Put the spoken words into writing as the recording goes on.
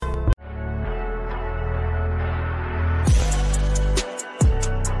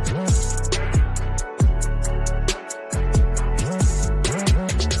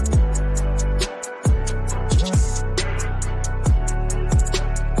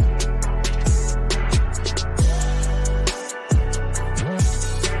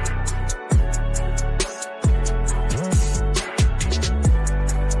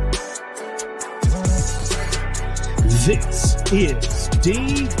is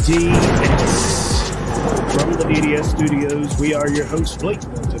DDS. From the DDS studios, we are your hosts, Blake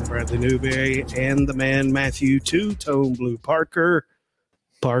Milton, Bradley Newberry, and the man, Matthew Two-Tone Blue Parker.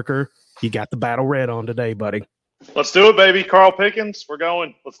 Parker, you got the battle red on today, buddy. Let's do it, baby. Carl Pickens, we're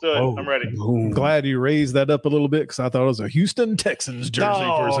going. Let's do it. Oh, I'm ready. I'm glad you raised that up a little bit because I thought it was a Houston Texans jersey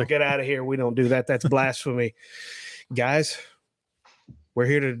for a second. Get out of here. We don't do that. That's blasphemy. Guys, we're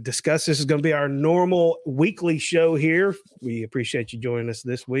here to discuss. This is going to be our normal weekly show here. We appreciate you joining us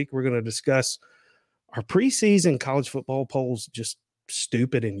this week. We're going to discuss our preseason college football polls, just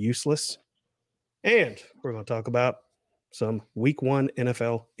stupid and useless. And we're going to talk about some week one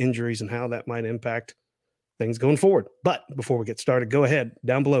NFL injuries and how that might impact things going forward. But before we get started, go ahead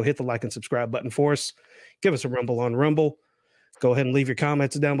down below, hit the like and subscribe button for us. Give us a rumble on Rumble. Go ahead and leave your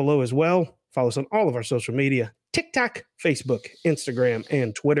comments down below as well. Follow us on all of our social media, TikTok, Facebook, Instagram,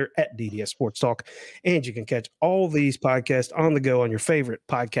 and Twitter at DDS Sports Talk. And you can catch all these podcasts on the go on your favorite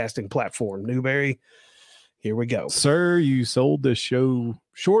podcasting platform. Newberry, here we go. Sir, you sold this show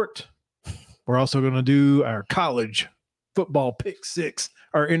short. We're also going to do our college football pick six,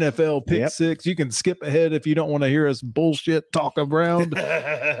 our NFL pick six. You can skip ahead if you don't want to hear us bullshit talk around.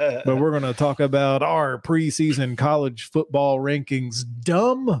 But we're going to talk about our preseason college football rankings.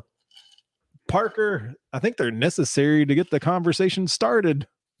 Dumb. Parker, I think they're necessary to get the conversation started,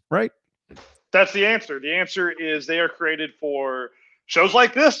 right? That's the answer. The answer is they are created for shows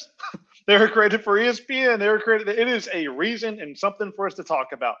like this. They are created for ESPN. They are created. It is a reason and something for us to talk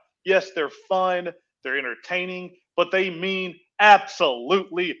about. Yes, they're fun. They're entertaining, but they mean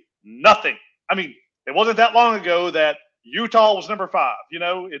absolutely nothing. I mean, it wasn't that long ago that Utah was number 5. You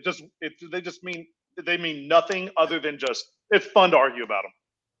know, they mean nothing other than just it's fun to argue about them.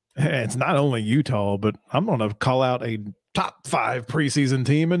 It's not only Utah, but I'm going to call out a top 5 preseason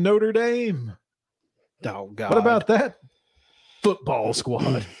team in Notre Dame. Oh, God. What about that football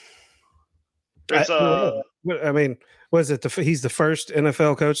squad? I mean, was it he's the first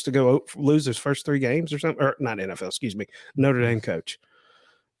NFL coach to go lose his first 3 games or something? Or not NFL, excuse me, Notre Dame coach.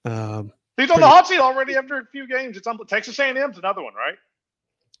 He's on the hot seat already after a few games. It's Texas A&M's another one, right?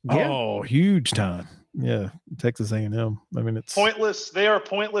 Yeah. Oh, huge time. Yeah, Texas A&M. I mean, it's pointless. They are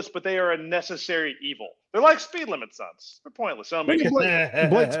pointless, but they are a necessary evil. They're like speed limit signs. They're pointless.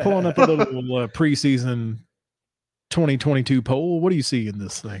 Blake's pulling up a little preseason 2022 poll. What do you see in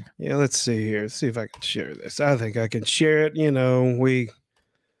this thing? Yeah, let's see here. Let's see if I can share this. I think I can share it. You know, we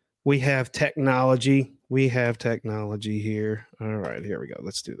have technology. We have technology here. All right, here we go.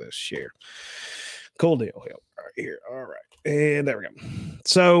 Let's do this. Share. Cool deal. All right, here. All right. And there we go.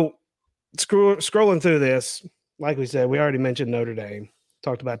 So scrolling through this, like we said, we already mentioned Notre Dame,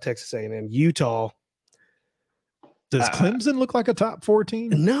 talked about Texas A&M, Utah. Does Clemson look like a top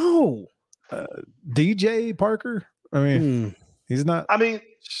 14? No. DJ Parker? I mean, he's not. I mean,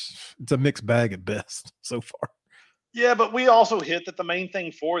 it's a mixed bag at best so far. Yeah, but we also hit that the main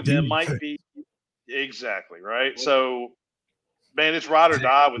thing for them might be exactly right. So, man, it's ride or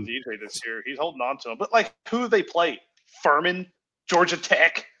die with DJ this year. He's holding on to him. But, like, who they play? Furman, Georgia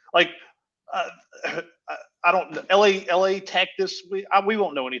Tech. Like, I don't know. LA Tech this week. We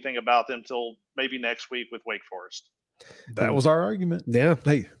won't know anything about them until maybe next week with Wake Forest. That was our argument. Yeah.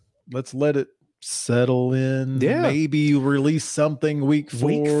 Hey, let's let it settle in. Yeah. Maybe release something week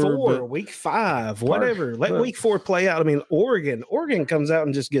 4. Week 5, whatever. Let week 4 play out. I mean, Oregon comes out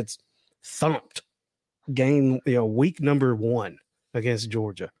and just gets thumped. Week number 1 against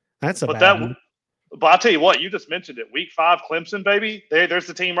Georgia. That's a bad one. But I'll tell you what, you just mentioned it. Week 5, Clemson, baby. There's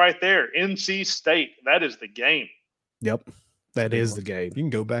the team right there. NC State. That is the game. Yep. That is the game. You can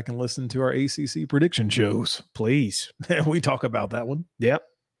go back and listen to our ACC prediction shows. Please. We talk about that one. Yep.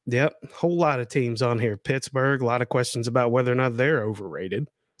 Whole lot of teams on here. Pittsburgh, a lot of questions about whether or not they're overrated.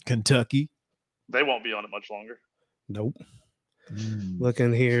 Kentucky. They won't be on it much longer. Nope.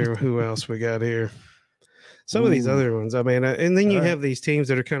 Looking here, who else we got here? Some of these other ones, I mean, and then you have these teams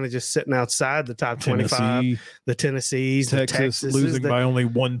that are kind of just sitting outside the top 25, the Tennessees, Texas losing by only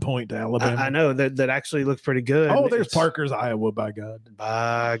 1 point to Alabama. I know that actually looks pretty good. Oh, there's Parker's Iowa, by God.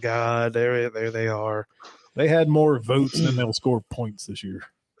 By God, there they are. They had more votes than they'll score points this year.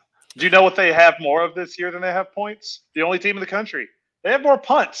 Do you know what they have more of this year than they have points? The only team in the country. They have more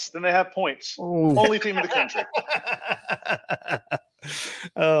punts than they have points. Ooh. Only team in the country.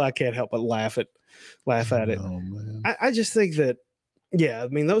 Oh, I can't help but laugh at it. Oh, man. I just think that, I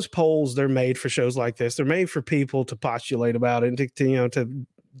mean, those polls, they're made for shows like this. They're made for people to postulate about it and to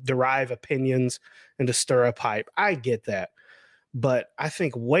derive opinions and to stir up hype. I get that. But I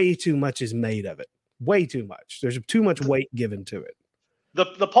think way too much is made of it. Way too much. There's too much weight given to it.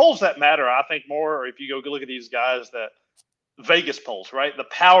 The polls that matter, I think, more, or if you go look at these guys that Vegas polls, right? The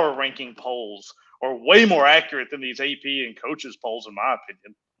power ranking polls are way more accurate than these AP and coaches polls, in my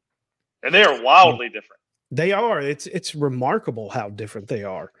opinion. And they are wildly different. They are. It's remarkable how different they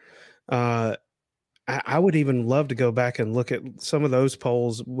are. I would even love to go back and look at some of those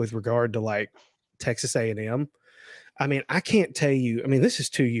polls with regard to like Texas A&M. I mean, I can't tell you. I mean, this is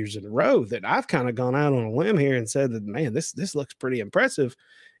 2 years in a row that I've kind of gone out on a limb here and said that, man, this looks pretty impressive.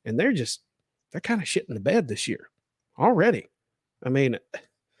 And they're kind of shitting the bed this year already. I mean,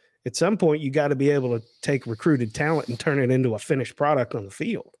 at some point, you got to be able to take recruited talent and turn it into a finished product on the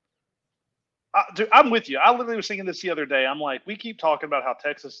field. Dude, I'm with you. I literally was thinking this the other day. I'm like, we keep talking about how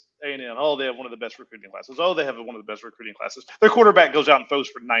Texas A&M, oh, they have one of the best recruiting classes. Oh, they have one of the best recruiting classes. Their quarterback goes out and throws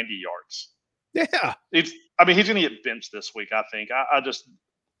for 90 yards. Yeah. He's going to get benched this week, I think. I just,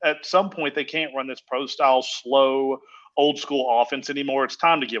 at some point, they can't run this pro-style, slow, old-school offense anymore. It's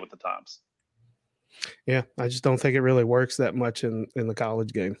time to get with the times. Yeah, I just don't think it really works that much in the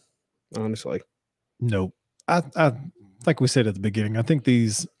college game, honestly. No. I like we said at the beginning, I think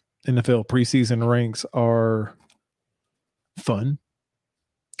these NFL preseason ranks are fun.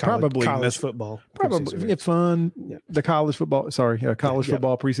 College football. Probably it's fun. Yeah. The college football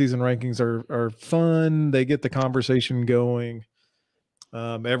football preseason rankings are fun. They get the conversation going.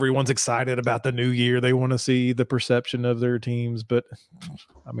 Everyone's excited about the new year. They want to see the perception of their teams, but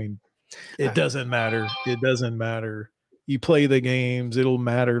I mean, it doesn't matter. It doesn't matter. You play the games, it'll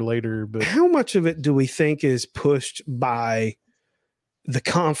matter later. But how much of it do we think is pushed by the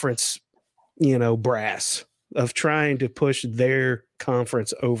conference, brass of trying to push their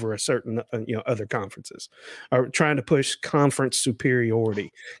conference over a certain, other conferences, or trying to push conference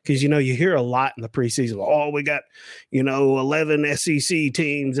superiority? Because, you hear a lot in the preseason. Oh, we got, 11 SEC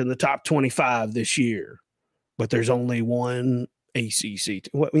teams in the top 25 this year, but there's only one ACC.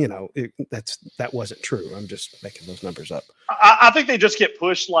 That wasn't true. I'm just making those numbers up. I think they just get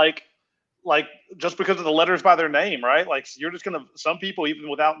pushed like just because of the letters by their name, right? Like you're just going to, some people, even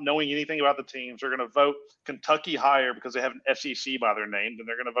without knowing anything about the teams, are going to vote Kentucky higher because they have an SEC by their name, then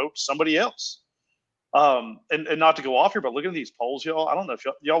they're going to vote somebody else. And not to go off here, but look at these polls, y'all. I don't know if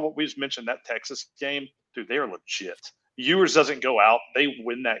y'all, we just mentioned that Texas game. Dude, they are legit. Ewers doesn't go out. They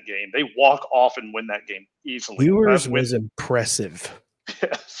win that game. They walk off and win that game easily. Ewers was impressive.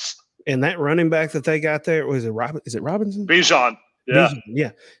 Yes. And that running back that they got there, is it Robinson? Bijan. Yeah. Bijan,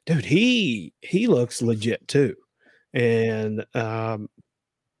 yeah. Dude, he looks legit too. And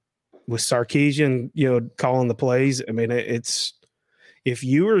with Sarkisian, calling the plays, I mean, it's if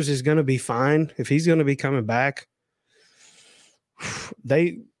Ewers is going to be fine, if he's going to be coming back,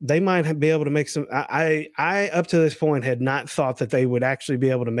 they might be able to make some. I up to this point had not thought that they would actually be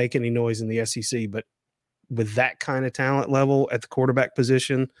able to make any noise in the SEC, but with that kind of talent level at the quarterback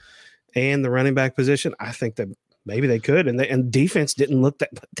position and the running back position, I think that maybe they could. And defense didn't look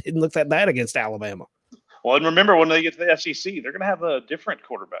that bad against Alabama. Well, and remember when they get to the SEC, they're going to have a different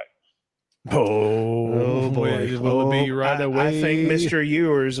quarterback. Oh boy! Will it be right away? I think Mr.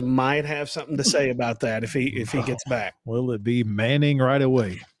 Ewers might have something to say about that if he gets back. Will it be Manning right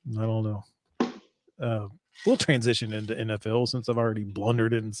away? I don't know. We'll transition into NFL since I've already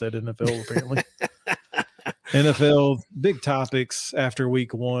blundered it and said NFL. Apparently, NFL big topics after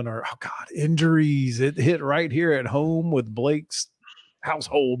week one are injuries. It hit right here at home with Blake's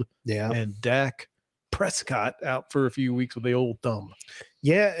household. Yeah, and Dak Prescott out for a few weeks with the old thumb.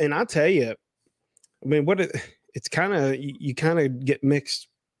 Yeah, and I'll tell you, I mean, it's kind of you kind of get mixed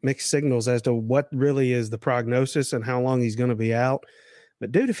signals as to what really is the prognosis and how long he's going to be out.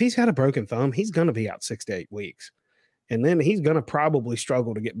 But dude, if he's got a broken thumb, he's going to be out 6 to 8 weeks, and then he's going to probably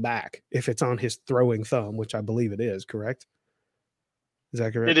struggle to get back if it's on his throwing thumb, which I believe it is. Correct? Is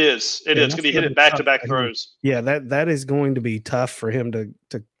that correct? It is. It is. Because he hit it back-to-back throws. Yeah, that is going to be tough for him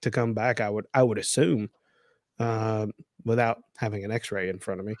to come back. I would assume. Without having an x-ray in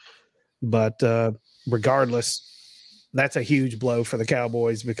front of me. But regardless, that's a huge blow for the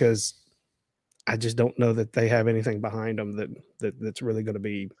Cowboys because I just don't know that they have anything behind them that's really going to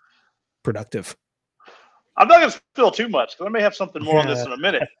be productive. I'm not going to spill too much because I may have something more on this in a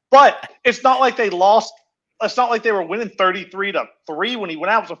minute. But it's not like they lost. It's not like they were winning 33-3 when he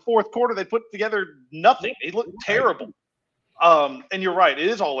went out. It was the fourth quarter. They put together nothing. He looked terrible. And you're right. It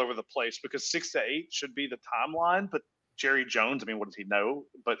is all over the place because 6 to 8 should be the timeline. But Jerry Jones, I mean, what does he know?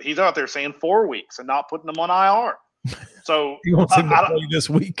 But he's out there saying 4 weeks and not putting them on IR. So he wants him to play this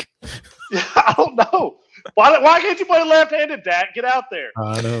week. I don't know. Why can't you play left-handed, Dak? Get out there.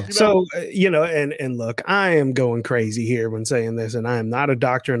 I know. So, and look, I am going crazy here when saying this, and I am not a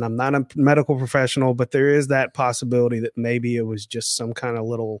doctor and I'm not a medical professional, but there is that possibility that maybe it was just some kind of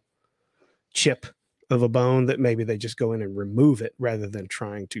little chip of a bone that maybe they just go in and remove it rather than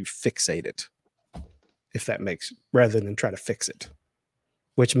trying to fixate it. If that makes, rather than try to fix it,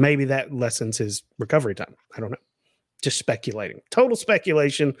 which maybe that lessens his recovery time. I don't know. Just speculating. Total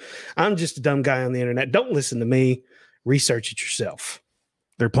speculation. I'm just a dumb guy on the internet. Don't listen to me. Research it yourself.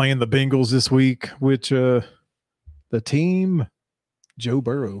 They're playing the Bengals this week, which the team, Joe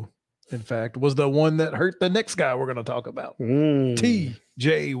Burrow, in fact, was the one that hurt the next guy we're going to talk about.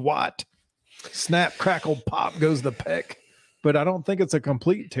 T.J. Watt. Snap, crackle, pop goes the pec. But I don't think it's a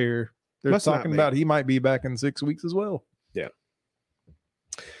complete tear. They're talking about he might be back in 6 weeks as well. Yeah.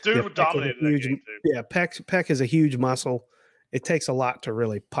 Dude dominated that game, too. Yeah, pec is a huge muscle. It takes a lot to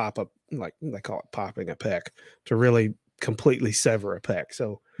really pop up, like they call it popping a pec, to really completely sever a pec.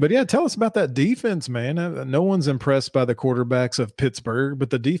 So, but yeah, tell us about that defense, man. No one's impressed by the quarterbacks of Pittsburgh,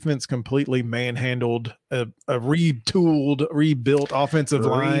 but the defense completely manhandled a retooled, rebuilt offensive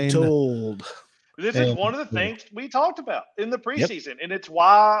line. This is one of the things we talked about in the preseason, and it's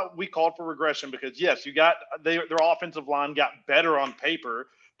why we called for regression, because yes, you got their offensive line got better on paper,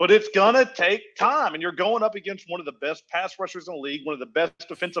 but it's gonna take time, and you're going up against one of the best pass rushers in the league, one of the best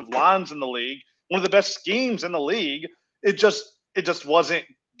defensive lines in the league, one of the best schemes in the league. It just wasn't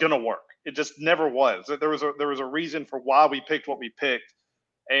gonna work. It just never was. There was a reason for why we picked what we picked,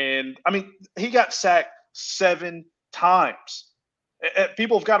 and I mean, he got sacked 7 times.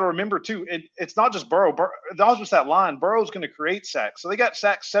 People have got to remember too. It's not just Burrow. Not just that line. Burrow's going to create sacks. So they got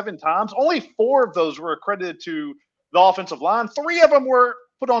sacked 7 times. Only 4 of those were accredited to the offensive line. 3 of them were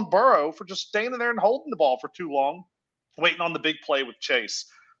put on Burrow for just standing there and holding the ball for too long, waiting on the big play with Chase.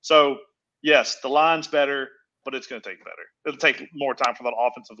 So yes, the line's better, but it's going to take better. It'll take more time for that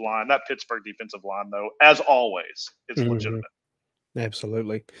offensive line. That Pittsburgh defensive line, though, as always, is legitimate.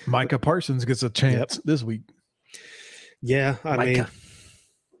 Absolutely. Micah Parsons gets a chance this week. Yeah, I mean,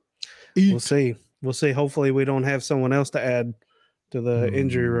 we'll see. We'll see. Hopefully, we don't have someone else to add to the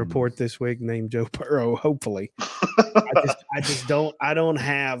injury report this week named Joe Burrow. Hopefully, I don't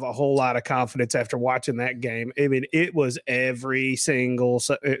have a whole lot of confidence after watching that game. I mean, it was every single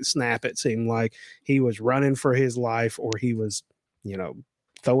snap. It seemed like he was running for his life, or he was,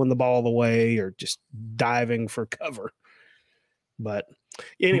 throwing the ball away, or just diving for cover. But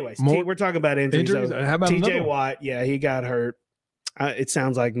anyways, we're talking about injuries. How about TJ Watt? Yeah, he got hurt. It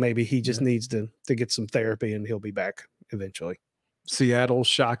sounds like maybe he just needs to get some therapy, and he'll be back eventually. Seattle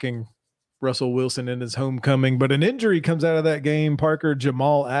shocking Russell Wilson in his homecoming, but an injury comes out of that game. Parker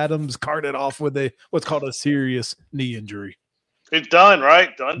Jamal Adams carted off with what's called a serious knee injury. He's done,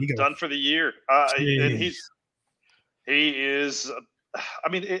 right? Done for the year. And he is. I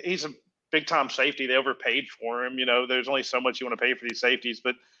mean, he's a big-time safety. They overpaid for him. There's only so much you want to pay for these safeties.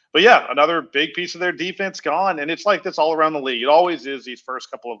 But yeah, another big piece of their defense gone. And it's like this all around the league. It always is these first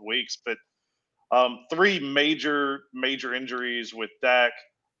couple of weeks. But 3 major injuries with Dak,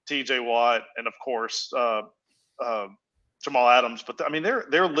 TJ Watt, and, of course, Jamal Adams. But, I mean,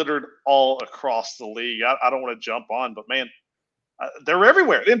 they're littered all across the league. I don't want to jump on, but, man, they're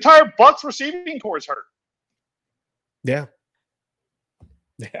everywhere. The entire Bucs receiving corps is hurt. Yeah.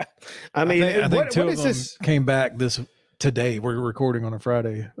 Yeah, I mean, I think 2 of them came back today. We're recording on a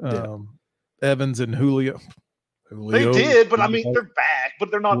Friday. Evans and Julio. They did, but I mean, they're back,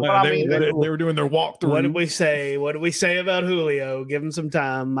 but they're not. They were doing their walkthrough. What did we say? What did we say about Julio? Give him some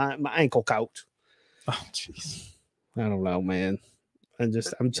time. My ankle caught. Oh, jeez. I don't know, man.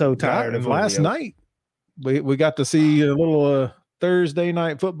 I'm so tired of last night. We got to see a little Thursday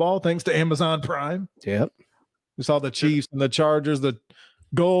night football thanks to Amazon Prime. Yep. We saw the Chiefs and the Chargers. The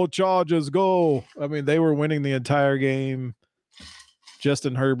Go Chargers, go. I mean, they were winning the entire game.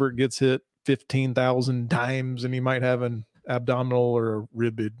 Justin Herbert gets hit 15,000 times, and he might have an abdominal or a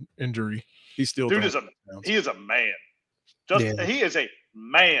rib injury. He's still he is a man. He is a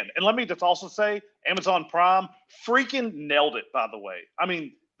man. And let me just also say, Amazon Prime freaking nailed it, by the way. I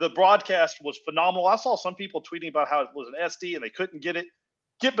mean, the broadcast was phenomenal. I saw some people tweeting about how it was an SD and they couldn't get it.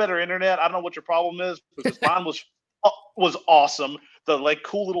 Get better internet. I don't know what your problem is, because mine was awesome. The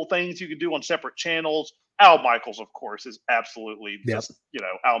cool little things you can do on separate channels. Al Michaels, of course, is absolutely just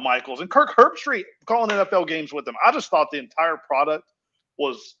Al Michaels, and Kirk Herbstreit calling NFL games with them. I just thought the entire product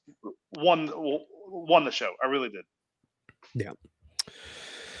was won the show. I really did.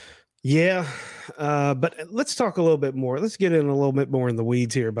 Yeah. But let's talk a little bit more. Let's get in a little bit more in the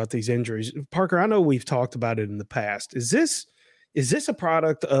weeds here about these injuries. Parker, I know we've talked about it in the past. Is this a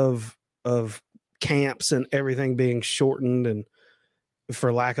product of camps and everything being shortened and,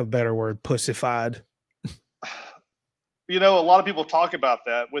 for lack of a better word, pussified? A lot of people talk about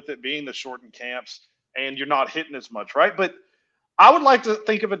that with it being the shortened camps and you're not hitting as much, right? But I would like to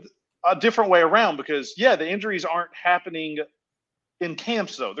think of it a different way around because, the injuries aren't happening in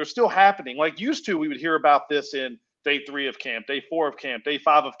camps, though. They're still happening. Like used to, we would hear about this in day 3 of camp, day 4 of camp, day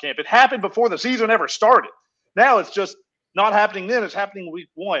 5 of camp. It happened before the season ever started. Now it's just not happening then. It's happening week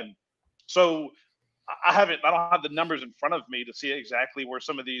 1. So I don't have the numbers in front of me to see exactly where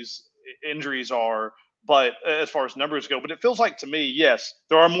some of these injuries are, but as far as numbers go, but it feels like to me, yes,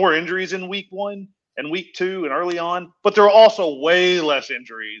 there are more injuries in week 1 and week 2 and early on, but there are also way less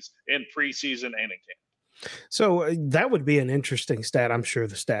injuries in preseason and in camp. So that would be an interesting stat. I'm sure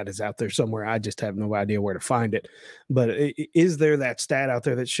the stat is out there somewhere. I just have no idea where to find it. But is there that stat out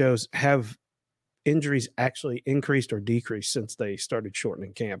there that shows have injuries actually increased or decreased since they started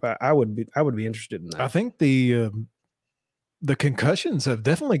shortening camp? I would be interested in that. I think the concussions have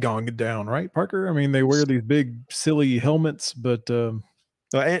definitely gone down, right, Parker? I mean, they wear these big silly helmets, but the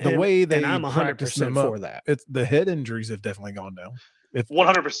way they I'm 100% for that. It's the head injuries have definitely gone down.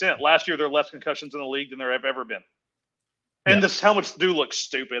 100%. Last year, there are less concussions in the league than there have ever been. And the helmets do look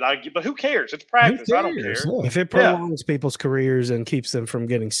stupid. But who cares? It's practice. I don't care. Yeah. If it prolongs people's careers and keeps them from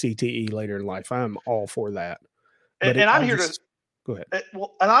getting CTE later in life, I'm all for that. And I'm here to go ahead.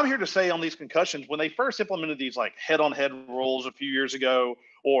 And I'm here to say on these concussions, when they first implemented these like head-on-head rules a few years ago,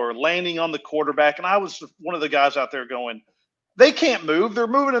 or landing on the quarterback, and I was one of the guys out there going, they can't move. They're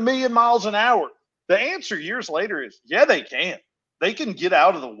moving 1,000,000 miles an hour. The answer years later is, they can. They can get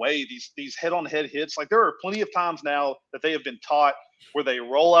out of the way, these head-on-head hits. Like there are plenty of times now that they have been taught where they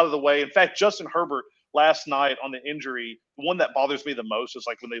roll out of the way. In fact, Justin Herbert last night on the injury, the one that bothers me the most is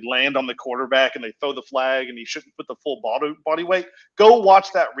like when they land on the quarterback and they throw the flag and he shouldn't put the full body weight. Go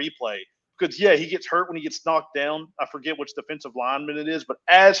watch that replay because, he gets hurt when he gets knocked down. I forget which defensive lineman it is, but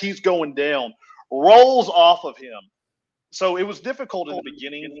as he's going down, rolls off of him. So it was difficult in the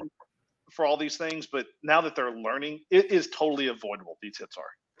beginning for all these things, but now that they're learning, it is totally avoidable. These hits are.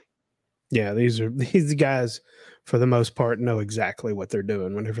 Yeah, these guys, for the most part, know exactly what they're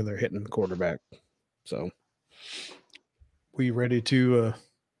doing whenever they're hitting the quarterback. So, we ready to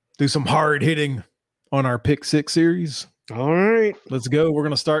do some hard hitting on our Pick 6 series? All right, let's go. We're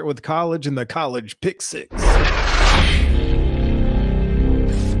going to start with college and the college Pick 6.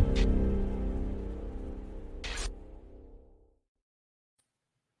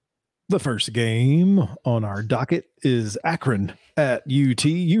 The first game on our docket is Akron at UT.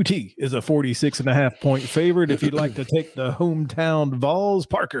 UT is a 46.5-point favorite. If you'd like to take the hometown Vols,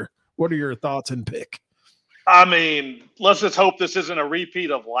 Parker, what are your thoughts and pick? I mean, let's just hope this isn't a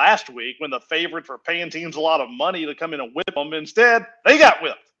repeat of last week when the favorites were paying teams a lot of money to come in and whip them. Instead, they got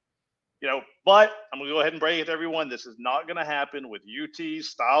whipped. But I'm going to go ahead and break it to everyone. This is not going to happen with UT's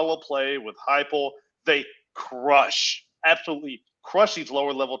style of play with Heupel. They absolutely crush these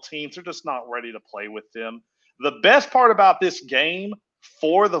lower level teams. They're just not ready to play with them. The best part about this game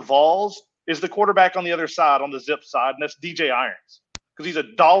for the Vols is the quarterback on the other side, on the zip side, and that's DJ Irons, because he's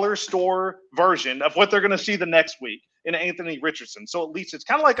a dollar store version of what they're going to see the next week in Anthony Richardson. So at least it's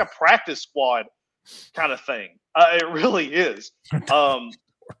kind of like a practice squad kind of thing. It really is. Is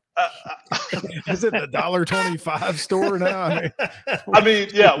it the $1.25 store now?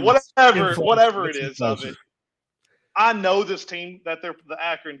 Whatever it is of it. I know this team that the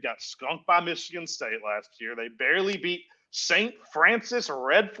Akron got skunked by Michigan State last year. They barely beat St. Francis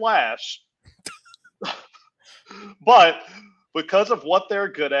Red Flash. But because of what they're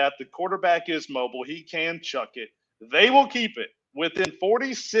good at, the quarterback is mobile. He can chuck it. They will keep it within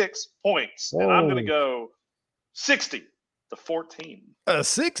 46 points. And I'm going to go 60-14. A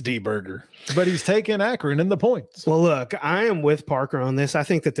 60 burger. But he's taking Akron in the points. Well, look, I am with Parker on this. I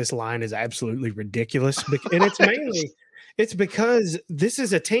think that this line is absolutely ridiculous. And it's because this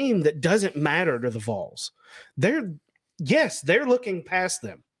is a team that doesn't matter to the Vols. They're looking past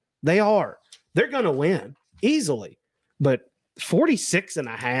them. They are. They're going to win easily. But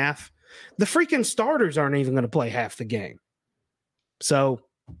 46.5, the freaking starters aren't even going to play half the game. So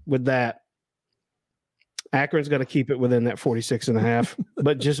with that, Akron's going to keep it within that 46.5,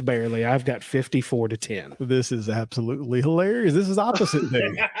 but just barely. I've got 54-10. This is absolutely hilarious. This is opposite day.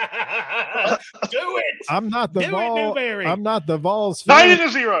 Do it. I'm not the Vols.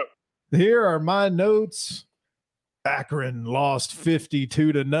 90-0. Here are my notes. Akron lost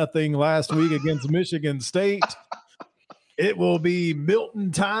 52-0 last week against Michigan State. It will be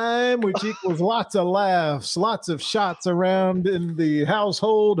Milton time, which equals lots of laughs, lots of shots around in the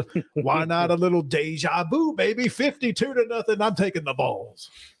household. Why not a little deja vu, baby? 52-0. I'm taking the Vols.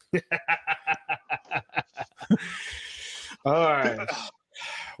 All right.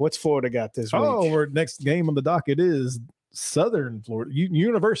 What's Florida got this week? Our next game on the docket is Southern Florida,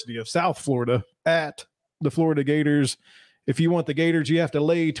 University of South Florida at the Florida Gators. If you want the Gators, you have to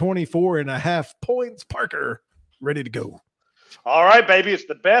lay 24.5 points. Parker, ready to go. All right, baby. It's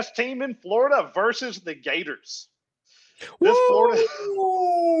the best team in Florida versus the Gators. This Florida.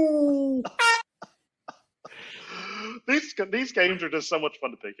 These games are just so much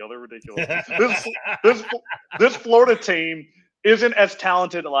fun to pick, y'all. They're ridiculous. This Florida team isn't as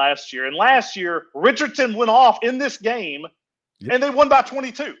talented last year. And last year, Richardson went off in this game, and they won by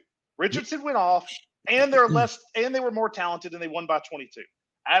 22. Richardson went off, and they were more talented, and they won by 22.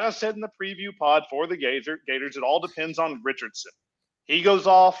 As I said in the preview pod for the Gators, it all depends on Richardson. He goes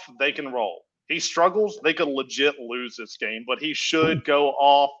off, they can roll. He struggles, they could legit lose this game, but he should go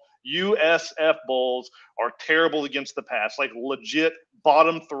off. USF Bulls are terrible against the pass, like legit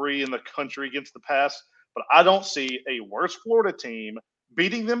bottom 3 in the country against the pass. But I don't see a worse Florida team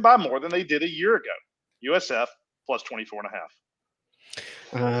beating them by more than they did a year ago. USF plus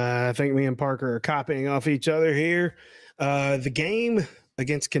 24.5. I think me and Parker are copying off each other here. The game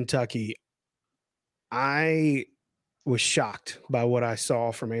against Kentucky, I was shocked by what I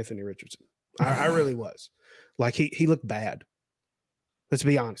saw from Anthony Richardson. I really was. Like he looked bad. Let's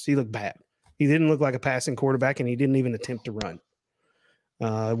be honest. He looked bad. He didn't look like a passing quarterback, and he didn't even attempt to run.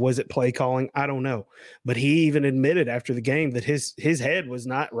 Was it play calling? I don't know. But he even admitted after the game that his head was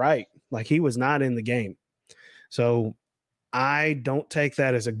not right. Like he was not in the game. So I don't take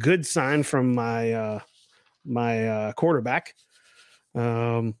that as a good sign from my quarterback.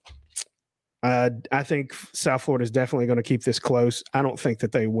 I think South Florida is definitely going to keep this close. I don't think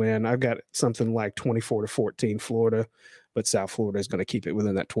that they win. I've got something like 24-14 Florida, but South Florida is going to keep it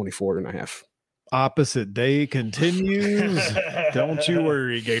within that 24.5. Opposite day continues. Don't you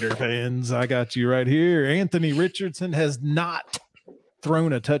worry, Gator fans. I got you right here. Anthony Richardson has not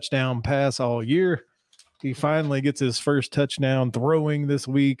thrown a touchdown pass all year. He finally gets his first touchdown throwing this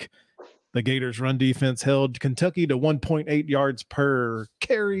week. The Gators' run defense held Kentucky to 1.8 yards per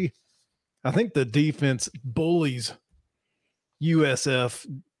carry. I think the defense bullies USF.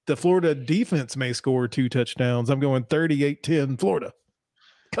 The Florida defense may score 2 touchdowns. I'm going 38-10 Florida.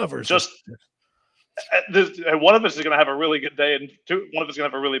 Covers. Just one of us is going to have a really good day, and one of us is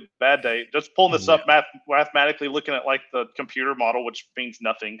going to have a really bad day. Just pulling this up mathematically, looking at like the computer model, which means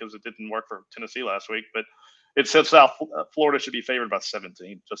nothing because it didn't work for Tennessee last week, but it says South Florida should be favored by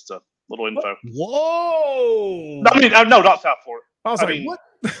 17. Just a little info. Whoa! I mean, no, not South Florida. I mean, what?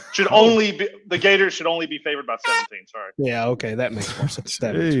 Should only be the Gators should only be favored by 17. Sorry. Yeah, okay, that makes more sense.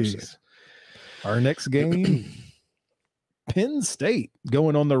 That makes more sense. Our next game, Penn State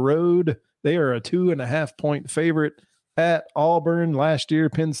going on the road. They are a 2.5 point favorite at Auburn. Last year,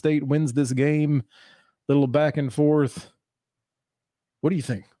 Penn State wins this game. Little back and forth. What do you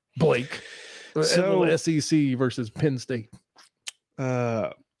think, Blake? So SEC versus Penn State.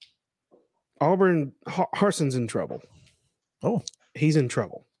 Auburn, Harson's in trouble. Oh, he's in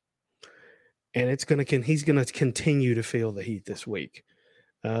trouble, and he's going to continue to feel the heat this week.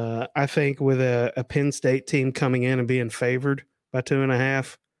 I think with a Penn State team coming in and being favored by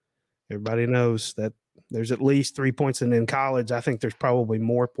 2.5, everybody knows that there's at least 3 points, and in college, I think there's probably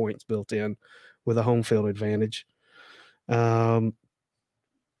more points built in with a home field advantage. I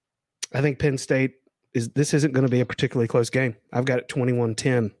think Penn State isn't going to be a particularly close game. I've got it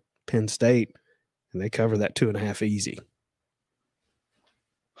 21-10 Penn State, and they cover that 2.5 easy.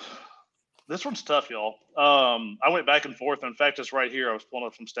 This one's tough, y'all. I went back and forth. In fact, it's right here. I was pulling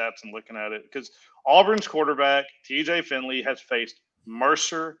up some stats and looking at it because Auburn's quarterback, TJ Finley, has faced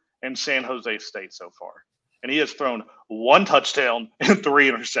Mercer and San Jose State so far. And he has thrown 1 touchdown and 3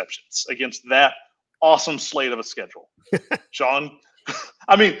 interceptions against that awesome slate of a schedule. Sean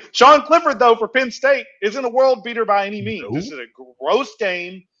Clifford, though, for Penn State, isn't a world beater by any means. Nope. This is a gross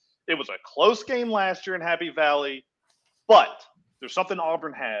game. It was a close game last year in Happy Valley, but there's something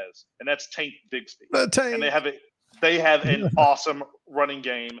Auburn has, and that's Tank Bigsby. And they have an awesome running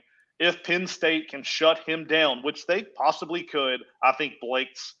game. If Penn State can shut him down, which they possibly could, I think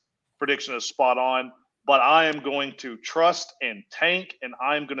Blake's prediction is spot on. But I am going to trust in Tank, and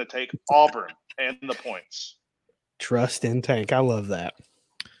I'm going to take Auburn and the points. Trust in Tank. I love that.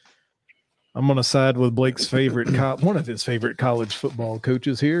 I'm going to side with Blake's favorite, one of his favorite college football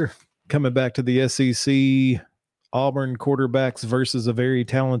coaches here. Coming back to the SEC, Auburn quarterbacks versus a very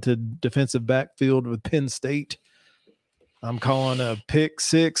talented defensive backfield with Penn State. I'm calling a pick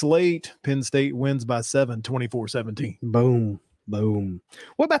 6 late. Penn State wins by 7, 24-17. Boom, boom.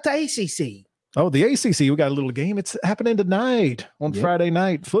 What about the ACC? Oh, the ACC, we got a little game. It's happening tonight on Friday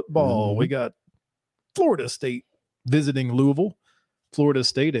night football. Mm-hmm. We got Florida State visiting Louisville. Florida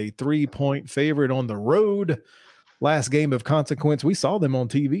State, a 3-point favorite on the road. Last game of consequence, we saw them on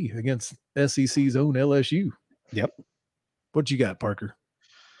TV against SEC's own LSU. Yep. What you got, Parker?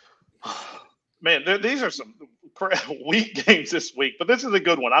 Man, these are some weak games this week, but this is a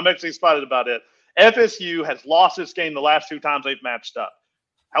good one. I'm actually excited about it. FSU has lost this game the last 2 times they've matched up.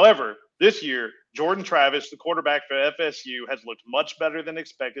 However, this year, Jordan Travis, the quarterback for FSU, has looked much better than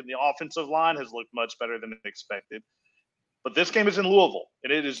expected. The offensive line has looked much better than expected. But this game is in Louisville,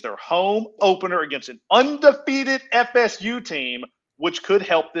 and it is their home opener against an undefeated FSU team, which could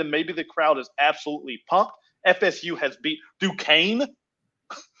help them. Maybe the crowd is absolutely pumped. FSU has beat Duquesne,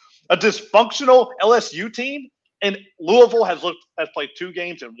 a dysfunctional LSU team, and Louisville has played 2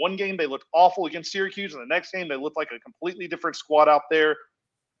 games. In one game, they looked awful against Syracuse, and the next game, they looked like a completely different squad out there.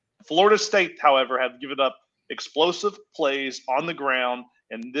 Florida State, however, have given up explosive plays on the ground,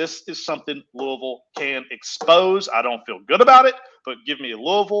 and this is something Louisville can expose. I don't feel good about it, but give me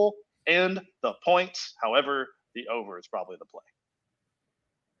Louisville and the points. However, the over is probably the play.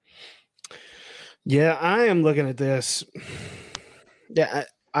 Yeah, I am looking at this. Yeah,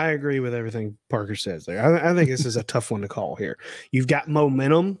 I agree with everything Parker says there. I think this is a tough one to call here. You've got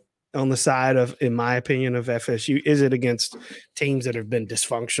momentum on the side of, in my opinion, of FSU. Is it against teams that have been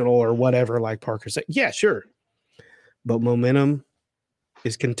dysfunctional or whatever, like Parker said? Yeah, sure. But momentum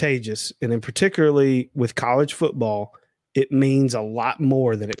is contagious. And in particularly with college football, it means a lot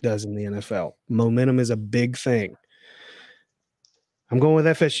more than it does in the NFL. Momentum is a big thing. I'm going with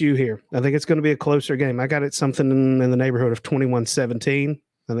FSU here. I think it's going to be a closer game. I got it something in the neighborhood of 21-17.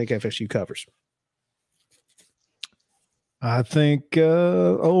 I think FSU covers. I think,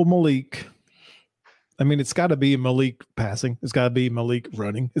 Malik. I mean, it's got to be Malik passing. It's got to be Malik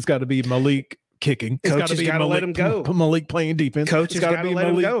running. It's got to be Malik kicking. It's got to be Malik, let him go. Malik playing defense. Coach has got to be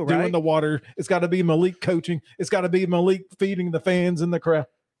Malik let him go, right? doing the water. It's got to be Malik coaching. It's got to be Malik feeding the fans in the crowd.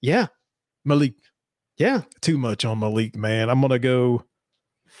 Yeah. Malik. Yeah. Too much on Malik, man. I'm going to go,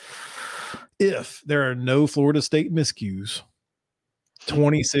 if there are no Florida State miscues,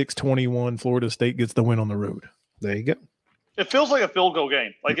 26-21, Florida State gets the win on the road. There you go. It feels like a field goal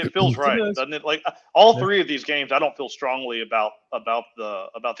game. Like it feels right, doesn't it? Like all 3 of these games, I don't feel strongly about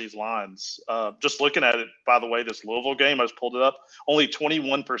these lines. Just looking at it, by the way, this Louisville game, I just pulled it up. Only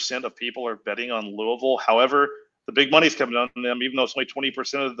 21% of people are betting on Louisville. However, the big money's coming on them, even though it's only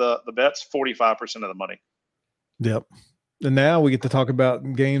 20% of the bets, 45% of the money. Yep. And now we get to talk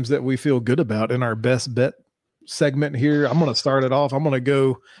about games that we feel good about in our best bet segment here. I'm going to start it off. I'm going to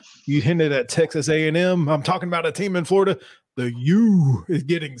go. You hinted at Texas A&M. I'm talking about a team in Florida. The U is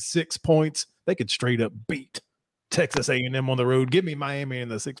getting 6 points. They could straight up beat Texas A&M on the road. Give me Miami in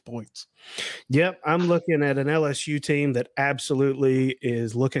the 6 points. Yep, I'm looking at an LSU team that absolutely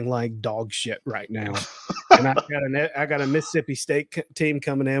is looking like dog shit right now. And I got a Mississippi State team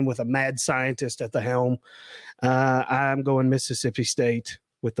coming in with a mad scientist at the helm. I'm going Mississippi State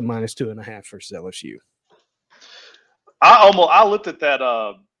with the -2.5 versus LSU. I looked at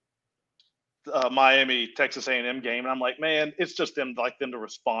that Miami Texas A&M game, and I'm like, man, it's just them to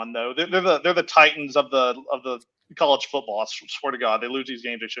respond though. They're the Titans of the college football. I swear to God, they lose these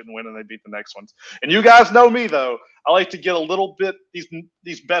games they shouldn't win, and they beat the next ones. And you guys know me though. I like to get a little bit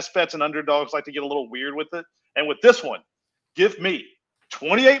these best bets and underdogs like to get a little weird with it. And with this one, give me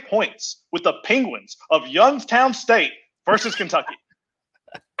 28 points with the Penguins of Youngstown State versus Kentucky.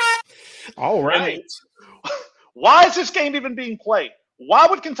 All right. And why is this game even being played? Why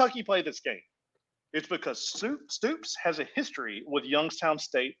would Kentucky play this game? It's because Stoops has a history with Youngstown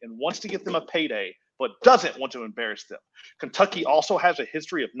State and wants to get them a payday, but doesn't want to embarrass them. Kentucky also has a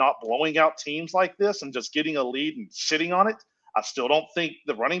history of not blowing out teams like this and just getting a lead and sitting on it. I still don't think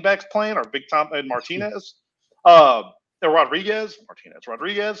the running backs playing are big time and Rodriguez.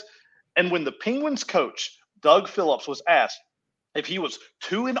 And when the Penguins coach, Doug Phillips, was asked if he was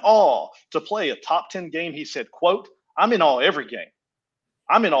too in awe to play a top 10 game, he said, quote, "I'm in awe every game.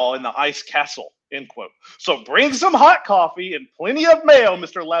 I'm in awe in the ice castle," end quote. So bring some hot coffee and plenty of mayo,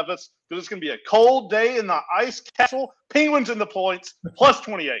 Mr. Levis, because it's going to be a cold day in the ice castle. Penguins in the points,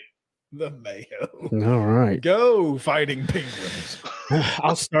 +28. The mayo. All right. Go Fighting Penguins.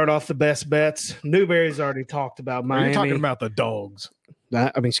 I'll start off the best bets. Newberry's already talked about Miami. You're talking about the dogs.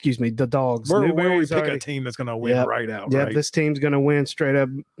 Excuse me, the dogs. Where we pick a team that's going to win right out. Yeah, right? This team's going to win straight up.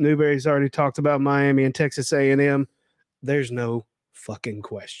 Newberry's already talked about Miami and Texas A&M. There's no fucking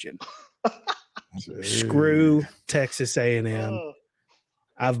question. Screw Texas A&M.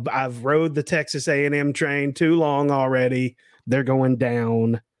 I've rode the Texas A&M train too long already. They're going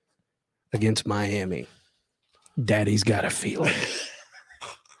down against Miami. Daddy's got a feeling.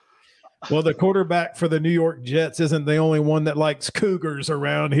 Well, the quarterback for the New York Jets isn't the only one that likes Cougars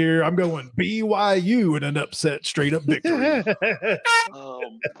around here. I'm going BYU in an upset straight up victory. Oh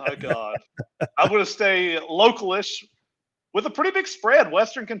my God. I'm going to stay localish with a pretty big spread.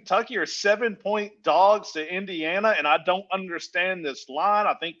 Western Kentucky are 7-point dogs to Indiana, and I don't understand this line.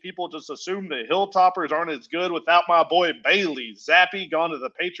 I think people just assume the Hilltoppers aren't as good without my boy Bailey Zappi gone to the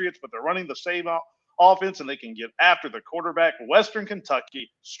Patriots, but they're running the same offense, and they can get after the quarterback. Western Kentucky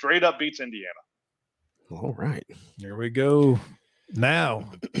straight up beats Indiana. All right. Here we go.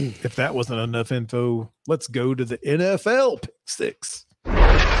 Now, if that wasn't enough info, let's go to the NFL pick six.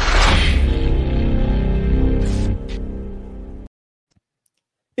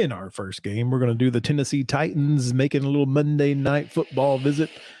 In our first game, we're going to do the Tennessee Titans making a little Monday night football visit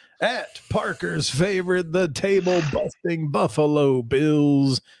at Parker's favorite, the table-busting Buffalo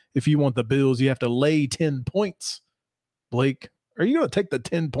Bills. If you want the Bills, you have to lay 10 points. Blake, are you going to take the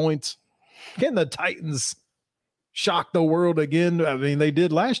 10 points? Can the Titans shock the world again? I mean, they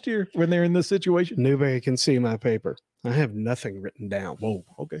did last year when they're in this situation. Newberry can see my paper. I have nothing written down. Whoa,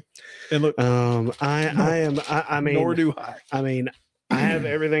 okay. And look, I mean, nor do I. I mean, I have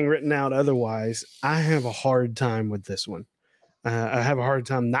everything written out. Otherwise, I have a hard time with this one. I have a hard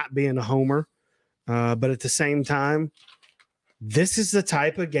time not being a homer. But at the same time, this is the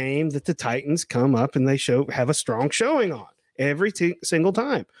type of game that the Titans come up and they have a strong showing on every single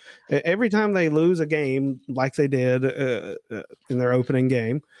time. Every time they lose a game like they did in their opening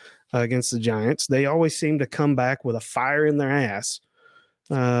game against the Giants, they always seem to come back with a fire in their ass.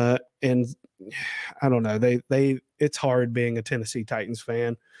 And I don't know. It's hard being a Tennessee Titans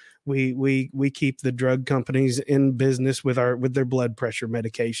fan. We keep the drug companies in business with their blood pressure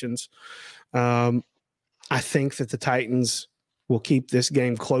medications. I think that the Titans will keep this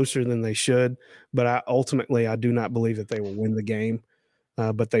game closer than they should, but I do not believe that they will win the game,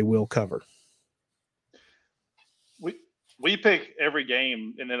 but they will cover. We pick every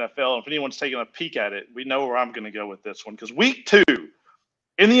game in the NFL. If anyone's taking a peek at it, we know where I'm going to go with this one, because week 2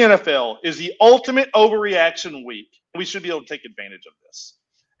 in the NFL is the ultimate overreaction week. We should be able to take advantage of this.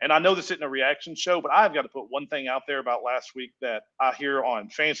 And I know this isn't a reaction show, but I've got to put one thing out there about last week that I hear on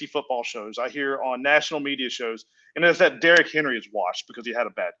fantasy football shows, I hear on national media shows, and it's that Derrick Henry is washed because he had a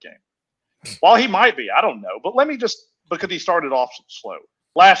bad game. While he might be, I don't know. But because he started off slow.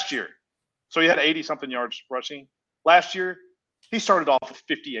 Last year, so he had 80-something yards rushing. Last year, he started off with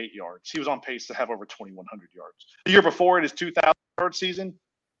 58 yards. He was on pace to have over 2,100 yards. The year before, in his 2,000-yard season,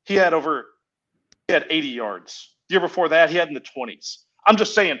 he had 80 yards. The year before that, he had in the 20s. I'm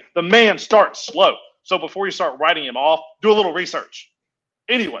just saying, the man starts slow. So before you start writing him off, do a little research.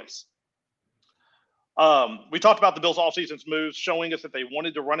 Anyways, we talked about the Bills' all-season's moves, showing us that they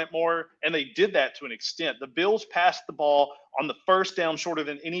wanted to run it more, and they did that to an extent. The Bills passed the ball on the first down shorter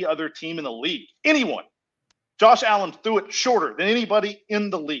than any other team in the league. Anyone. Josh Allen threw it shorter than anybody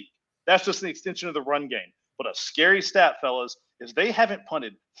in the league. That's just an extension of the run game. But a scary stat, fellas, is they haven't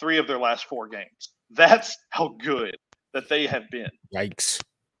punted 3 of their last 4 games. That's how good that they have been. Yikes.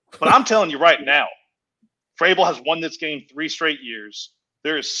 But I'm telling you right now, Vrabel has won this game 3 straight years.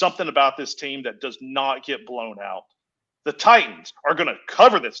 There is something about this team that does not get blown out. The Titans are going to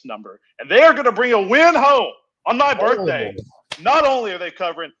cover this number, and they are going to bring a win home on my birthday. Not only are they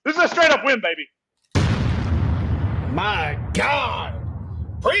covering, this is a straight-up win, baby. My God.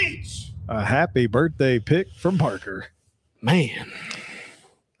 Preach. A happy birthday pick from Parker. Man.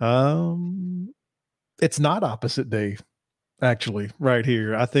 It's not opposite day, actually, right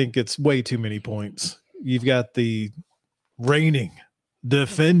here. I think it's way too many points. You've got the reigning,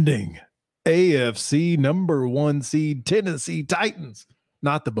 defending AFC number 1 seed Tennessee Titans,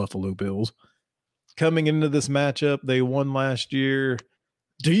 not the Buffalo Bills. Coming into this matchup, they won last year.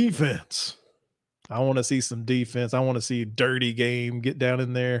 Defense. I want to see some defense. I want to see a dirty game. Get down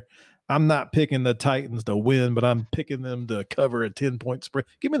in there. I'm not picking the Titans to win, but I'm picking them to cover a 10-point spread.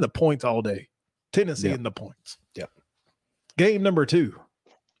 Give me the points all day. Tennessee and the points. Yep. Game number 2.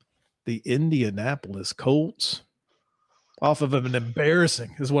 The Indianapolis Colts, off of an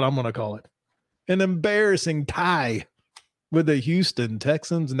embarrassing, is what I'm going to call it, an embarrassing tie with the Houston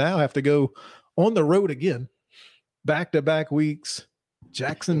Texans. Now have to go on the road again, back-to-back weeks.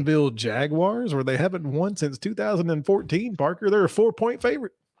 Jacksonville Jaguars, where they haven't won since 2014. Parker, they're a 4-point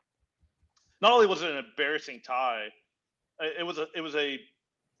favorite. Not only was it an embarrassing tie, it was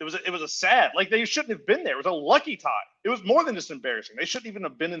a sad, like they shouldn't have been there. It was a lucky tie. It was more than just embarrassing. They shouldn't even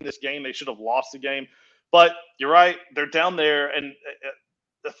have been in this game. They should have lost the game. But you're right. They're down there, and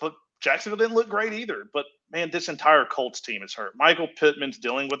Jacksonville didn't look great either. But, man, this entire Colts team is hurt. Michael Pittman's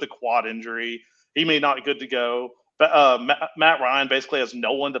dealing with a quad injury. He may not be good to go. Matt Ryan basically has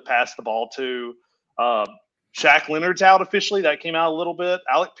no one to pass the ball to. Shaq Leonard's out officially. That came out a little bit.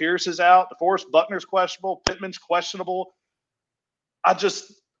 Alec Pierce is out. DeForest Buckner's questionable. Pittman's questionable.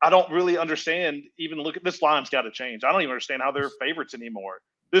 I don't really understand. Even look at this line's got to change. I don't even understand how they're favorites anymore.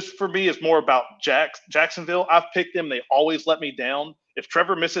 This for me is more about Jacksonville. I've picked them. They always let me down. If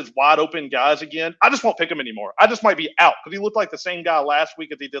Trevor misses wide open guys again, I just won't pick him anymore. I just might be out because he looked like the same guy last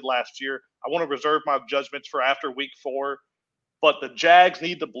week as he did last year. I want to reserve my judgments for after week 4. But the Jags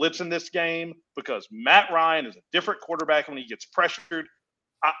need to blitz in this game because Matt Ryan is a different quarterback when he gets pressured.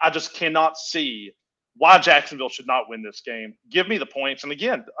 I just cannot see why Jacksonville should not win this game. Give me the points. And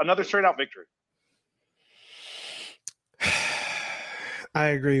again, another straight out victory. I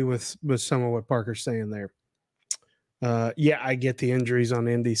agree with some of what Parker's saying there. Yeah, I get the injuries on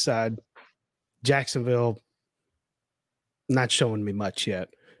Indy's side. Jacksonville, not showing me much yet.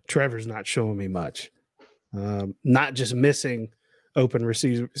 Trevor's not showing me much. Not just missing open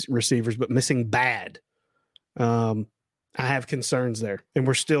receivers, but missing bad. I have concerns there. And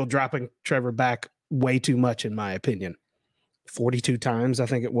we're still dropping Trevor back way too much, in my opinion. 42 times, I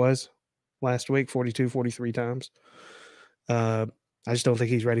think it was last week, 42, 43 times. I just don't think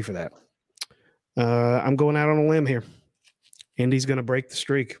he's ready for that. I'm going out on a limb here. Indy's going to break the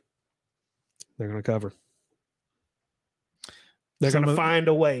streak. They're going to cover. They're going to find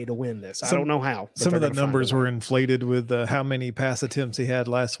a way to win this. I don't know how. Some of the numbers were inflated with how many pass attempts he had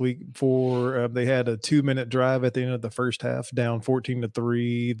last week. They had a 2-minute drive at the end of the first half, down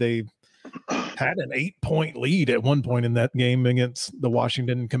 14-3. They had an 8-point lead at one point in that game against the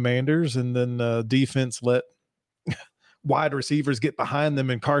Washington Commanders, and then defense let wide receivers get behind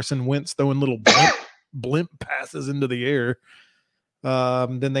them, and Carson Wentz throwing little blimp passes into the air.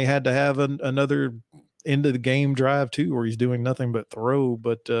 Then they had to have another end of the game drive too, where he's doing nothing but throw.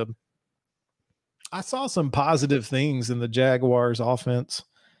 But I saw some positive things in the Jaguars offense.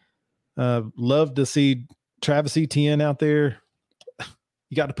 Love to see Travis Etienne out there.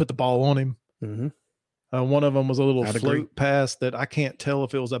 You got to put the ball on him. Mm-hmm. One of them was a little float pass that I can't tell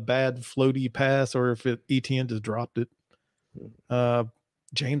if it was a bad floaty pass or if Etienne just dropped it.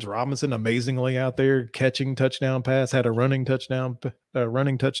 James Robinson amazingly out there catching touchdown pass, had a running touchdown.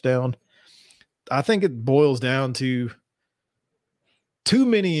 I think it boils down to too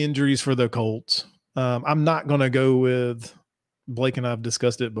many injuries for the Colts. I'm not going to go with Blake, and I've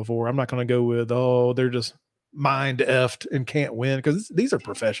discussed it before. I'm not going to go with, they're just mind effed and can't win, because these are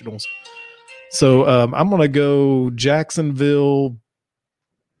professionals. So I'm going to go Jacksonville.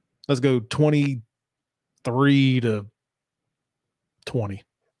 Let's go 23-20.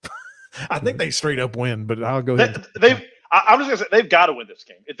 I think they straight up win, but I'll go ahead. I'm just going to say they've got to win this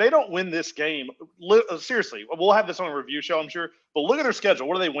game. If they don't win this game, seriously, we'll have this on a review show, I'm sure. But look at their schedule.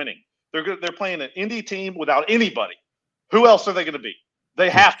 What are they winning? They're playing an Indy team without anybody. Who else are they going to beat? They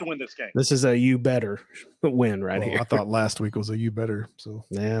have to win this game. This is a you better win right here. I thought last week was a you better. So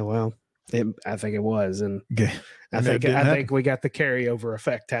yeah, well, I think it was, and I think we got the carryover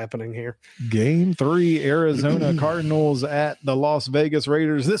effect happening here. Game 3, Arizona Cardinals at the Las Vegas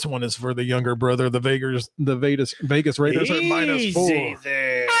Raiders. This one is for the younger brother. The Vegas Raiders are -4.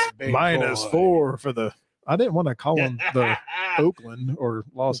 There, -4 for the. I didn't want to call them the Oakland or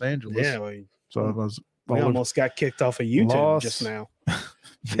Los Angeles. Yeah, so we almost got kicked off of YouTube just now.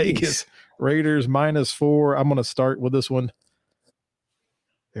 Vegas Raiders -4. I'm going to start with this one.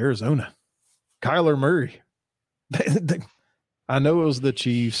 Arizona. Kyler Murray. I know it was the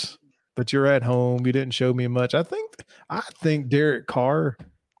Chiefs, but you're at home. You didn't show me much. I think Derek Carr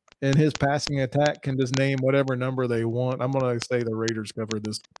and his passing attack can just name whatever number they want. I'm going to say the Raiders cover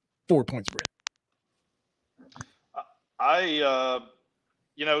this 4-point spread.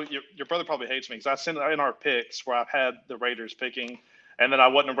 Your brother probably hates me because I sent in our picks where I've had the Raiders picking, and then I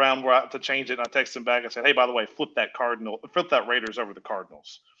wasn't around where I had to change it. And I texted him back and said, "Hey, by the way, flip that Raiders over the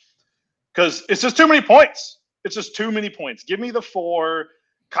Cardinals." Because it's just too many points. It's just too many points. Give me the 4.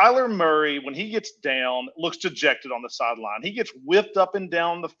 Kyler Murray, when he gets down, looks dejected on the sideline. He gets whipped up and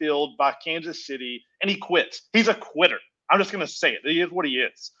down the field by Kansas City, and he quits. He's a quitter. I'm just going to say it. He is what he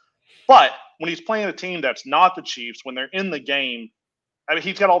is. But when he's playing a team that's not the Chiefs, when they're in the game, I mean,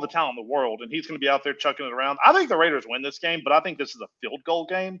 he's got all the talent in the world, and he's going to be out there chucking it around. I think the Raiders win this game, but I think this is a field goal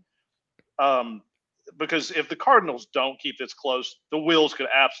game. Because if the Cardinals don't keep this close, the wheels could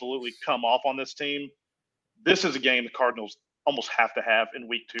absolutely come off on this team. This is a game the Cardinals almost have to have in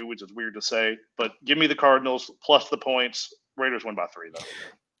week 2, which is weird to say. But give me the Cardinals plus the points. Raiders win by 3, though.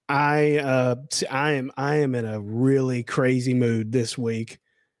 I am in a really crazy mood this week.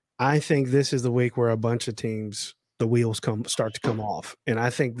 I think this is the week where a bunch of teams, the wheels start to come off. And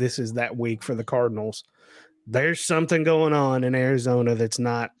I think this is that week for the Cardinals. There's something going on in Arizona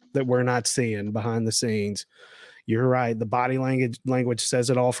that we're not seeing behind the scenes. You're right. The body language says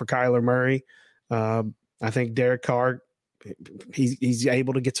it all for Kyler Murray. I think Derek Carr he's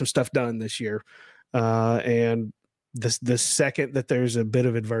able to get some stuff done this year. And the second that there's a bit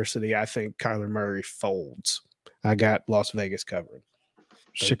of adversity, I think Kyler Murray folds. I got Las Vegas covering.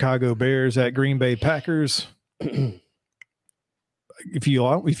 Chicago Bears at Green Bay Packers. If you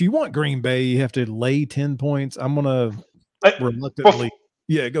want Green Bay, you have to lay 10 points. I'm gonna reluctantly.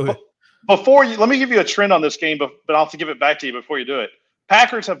 Yeah, go ahead. Let me give you a trend on this game, but I'll have to give it back to you before you do it.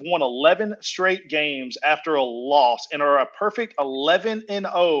 Packers have won 11 straight games after a loss and are a perfect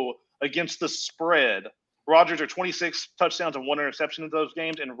 11-0 against the spread. Rodgers are 26 touchdowns and 1 interception in those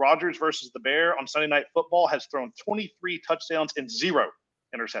games, and Rodgers versus the Bear on Sunday Night Football has thrown 23 touchdowns and 0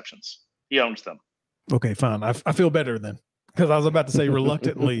 interceptions. He owns them. Okay, fine. I feel better then, because I was about to say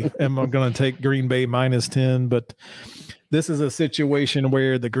reluctantly am I going to take Green Bay -10, but this is a situation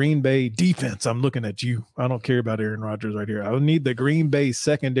where the Green Bay defense, I'm looking at you. I don't care about Aaron Rodgers right here. I need the Green Bay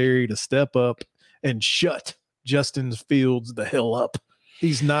secondary to step up and shut Justin Fields the hell up.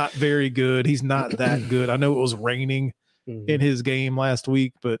 He's not very good. He's not that good. I know it was raining in his game last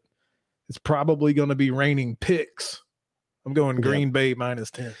week, but it's probably going to be raining picks. I'm going Green Bay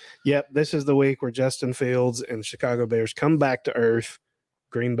 -10. Yep, this is the week where Justin Fields and the Chicago Bears come back to earth.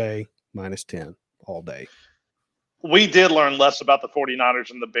 Green Bay -10 all day. We did learn less about the 49ers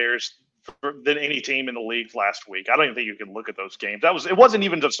and the Bears than any team in the league last week. I don't even think you can look at those games. It wasn't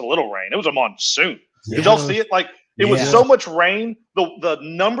even just a little rain. It was a monsoon. Yeah. Did y'all see it? It was so much rain. The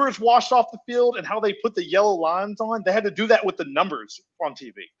numbers washed off the field, and how they put the yellow lines on, they had to do that with the numbers on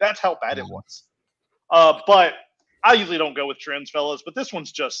TV. That's how bad it was. But I usually don't go with trends, fellas, but this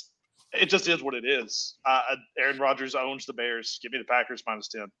one's just is what it is. Aaron Rodgers owns the Bears. Give me the Packers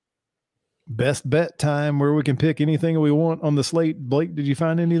 -10. Best bet time where we can pick anything we want on the slate. Blake, did you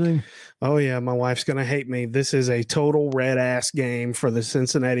find anything? Oh, yeah. My wife's going to hate me. This is a total red ass game for the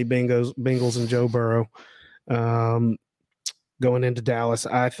Cincinnati Bengals and Joe Burrow. Going into Dallas,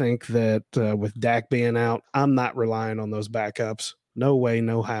 I think that with Dak being out, I'm not relying on those backups. No way,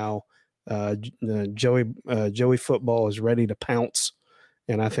 no how. Joey Football is ready to pounce,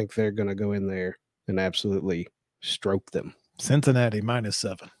 and I think they're going to go in there and absolutely stroke them. Cincinnati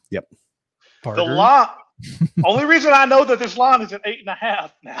 -7. Yep. Parker. The line. Only reason I know that this line is at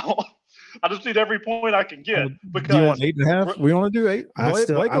 8.5 now. I just need every point I can get. Because do you want 8.5? We want to do 8.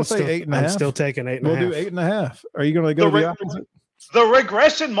 Blake will say 8.5. I'm still taking 8.5. We'll do 8.5. Are you going to go the opposite? The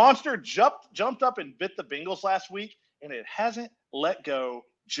regression monster jumped up and bit the Bengals last week, and it hasn't let go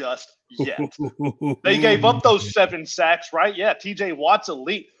just yet. They gave up those 7 sacks, right? Yeah, TJ Watt's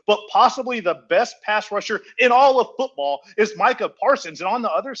elite, but possibly the best pass rusher in all of football is Micah Parsons. And on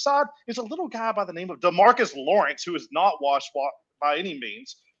the other side is a little guy by the name of DeMarcus Lawrence, who is not washed by any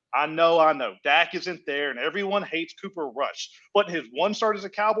means. I know. Dak isn't there, and everyone hates Cooper Rush. But his one start as a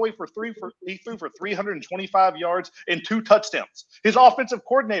Cowboy he threw for 325 yards and 2 touchdowns. His offensive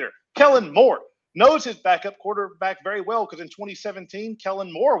coordinator, Kellen Moore, knows his backup quarterback very well, because in 2017, Kellen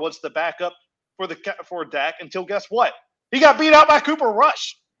Moore was the backup for Dak until guess what? He got beat out by Cooper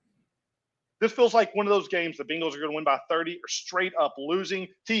Rush. This feels like one of those games the Bengals are going to win by 30 or straight up losing.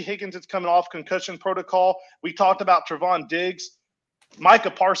 T. Higgins is coming off concussion protocol. We talked about Trevon Diggs.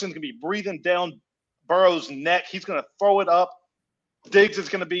 Micah Parsons going to be breathing down Burrow's neck. He's going to throw it up. Diggs is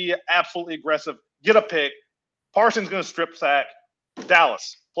going to be absolutely aggressive. Get a pick. Parsons going to strip sack.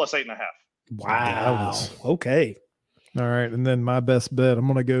 Dallas +8.5. Wow. Okay. All right. And then my best bet, I'm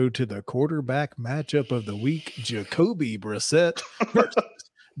going to go to the quarterback matchup of the week, Jacoby Brissett versus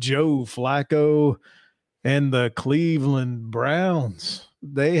Joe Flacco and the Cleveland Browns.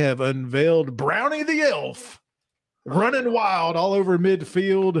 They have unveiled Brownie the Elf running wild all over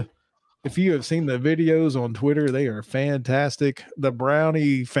midfield. If you have seen the videos on Twitter, they are fantastic. The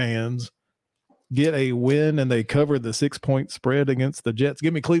Brownie fans get a win, and they cover the 6-point spread against the Jets.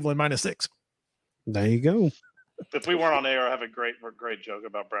 Give me Cleveland -6. There you go. If we weren't on air, I have a great joke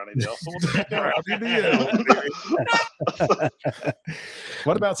about Brownie Dale.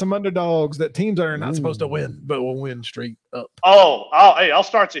 What about some underdogs that teams are not supposed to win, but will win straight up? Hey, I'll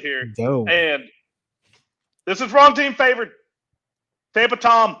start you here. Go. And this is wrong team favored. Tampa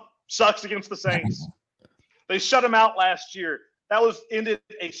Tom sucks against the Saints. They shut him out last year. That ended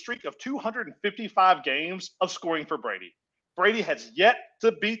a streak of 255 games of scoring for Brady. Brady has yet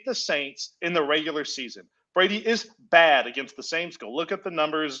to beat the Saints in the regular season. Brady is bad against the Saints. Go look at the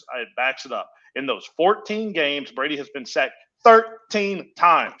numbers. It backs it up. In those 14 games, Brady has been sacked 13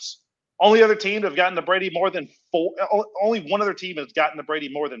 times. Only other team to have gotten to Brady more than 4. Only one other team has gotten to Brady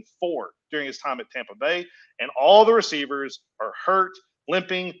more than 4 during his time at Tampa Bay. And all the receivers are hurt,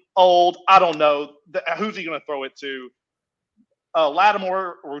 limping, old. I don't know. Who's he going to throw it to?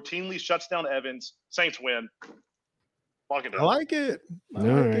 Lattimore routinely shuts down Evans. Saints win. Lock it I down. like it. All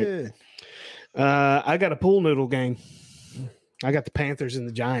right. I got a pool noodle game. I got the Panthers and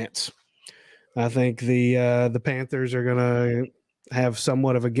the Giants. I think the Panthers are gonna have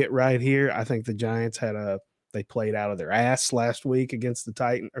somewhat of a get right here. I think the Giants they played out of their ass last week against the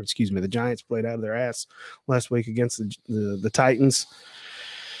Titans. Or excuse me, the Giants played out of their ass last week against the Titans.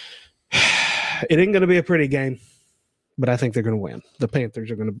 It ain't gonna be a pretty game, but I think they're gonna win. The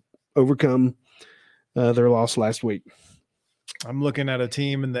Panthers are gonna overcome their loss last week. I'm looking at a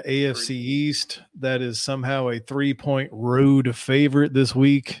team in the AFC East that is somehow a 3-point road favorite this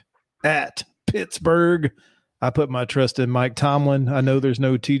week at Pittsburgh. I put my trust in Mike Tomlin. I know there's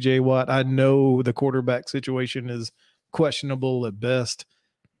no TJ Watt. I know the quarterback situation is questionable at best.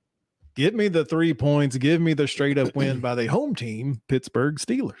 Give me the 3 points. Give me the straight up win by the home team, Pittsburgh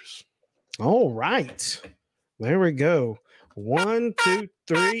Steelers. All right. There we go. 1, 2,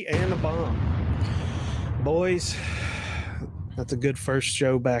 3, and a bomb. Boys, that's a good first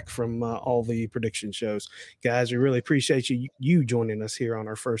show back from all the prediction shows. Guys, we really appreciate you joining us here on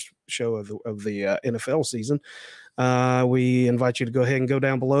our first show of the NFL season. We invite you to go ahead and go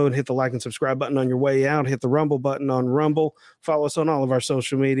down below and hit the like and subscribe button on your way out. Hit the Rumble button on Rumble. Follow us on all of our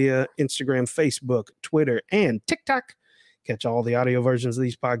social media, Instagram, Facebook, Twitter, and TikTok. Catch all the audio versions of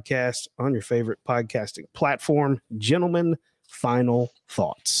these podcasts on your favorite podcasting platform. Gentlemen, final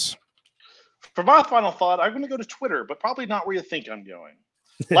thoughts. For my final thought, I'm going to go to Twitter, but probably not where you think I'm going.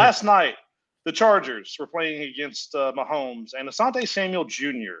 Last night, the Chargers were playing against Mahomes, and Asante Samuel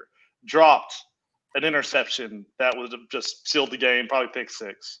Jr. dropped an interception that would have just sealed the game, probably pick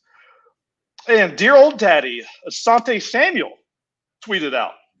 6. And dear old daddy, Asante Samuel, tweeted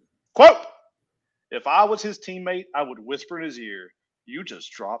out, quote, "If I was his teammate, I would whisper in his ear, you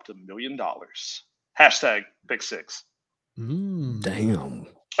just dropped $1 million. Hashtag pick 6. Damn.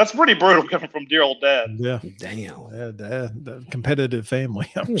 That's pretty brutal coming from dear old dad. Yeah. Damn. The competitive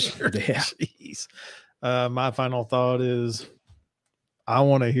family, I'm sure. Yeah. Jeez. My final thought is I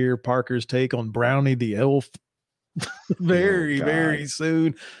want to hear Parker's take on Brownie the Elf very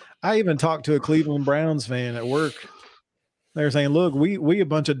soon. I even talked to a Cleveland Browns fan at work. They're saying, look, we a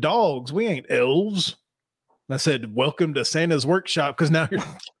bunch of dogs. We ain't elves. And I said, welcome to Santa's workshop because now you're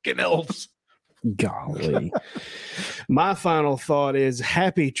fucking elves. Golly. My final thought is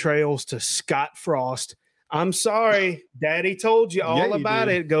happy trails to Scott Frost. I'm sorry. Daddy told you all about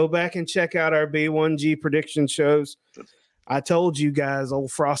it. Go back and check out our B1G prediction shows. I told you guys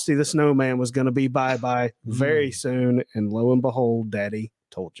old Frosty the Snowman was going to be bye-bye very soon. And lo and behold, Daddy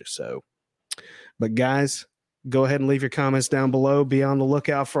told you so. But guys, go ahead and leave your comments down below. Be on the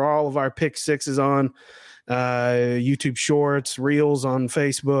lookout for all of our pick sixes on YouTube Shorts, Reels on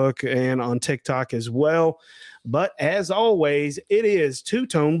Facebook, and on TikTok as well. But as always, it is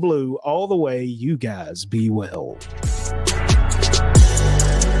two-tone blue all the way. You guys be well.